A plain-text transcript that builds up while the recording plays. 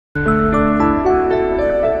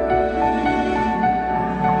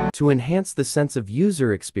To enhance the sense of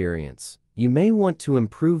user experience, you may want to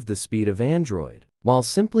improve the speed of Android. While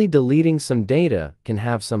simply deleting some data can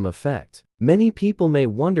have some effect, many people may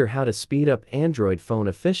wonder how to speed up Android phone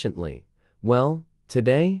efficiently. Well,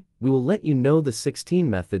 today, we will let you know the 16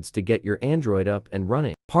 methods to get your Android up and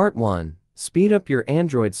running. Part 1. Speed up your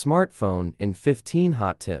Android smartphone in 15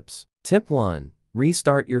 hot tips. Tip 1.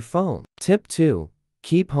 Restart your phone. Tip 2.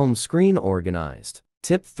 Keep home screen organized.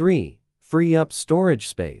 Tip 3. Free up storage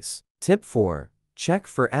space. Tip 4. Check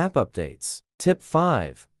for app updates. Tip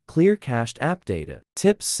 5. Clear cached app data.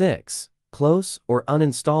 Tip 6. Close or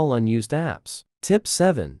uninstall unused apps. Tip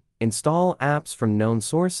 7. Install apps from known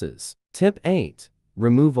sources. Tip 8.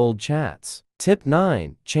 Remove old chats. Tip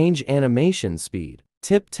 9. Change animation speed.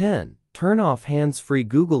 Tip 10. Turn off hands-free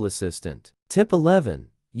Google Assistant. Tip 11.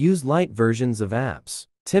 Use light versions of apps.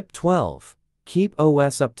 Tip 12. Keep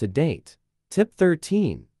OS up to date. Tip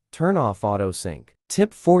 13. Turn off autosync.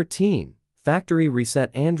 Tip 14. Factory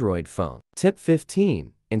reset Android phone. Tip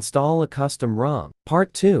 15. Install a custom ROM.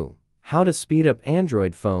 Part 2. How to speed up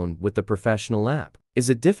Android phone with the professional app. Is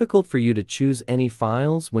it difficult for you to choose any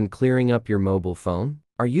files when clearing up your mobile phone?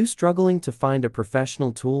 Are you struggling to find a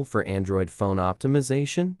professional tool for Android phone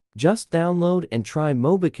optimization? Just download and try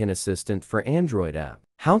Mobikin Assistant for Android app.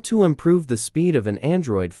 How to improve the speed of an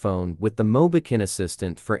Android phone with the Mobikin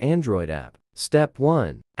Assistant for Android app. Step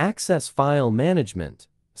 1. Access file management.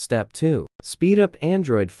 Step 2. Speed up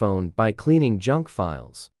Android phone by cleaning junk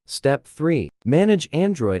files. Step 3. Manage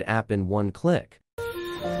Android app in one click.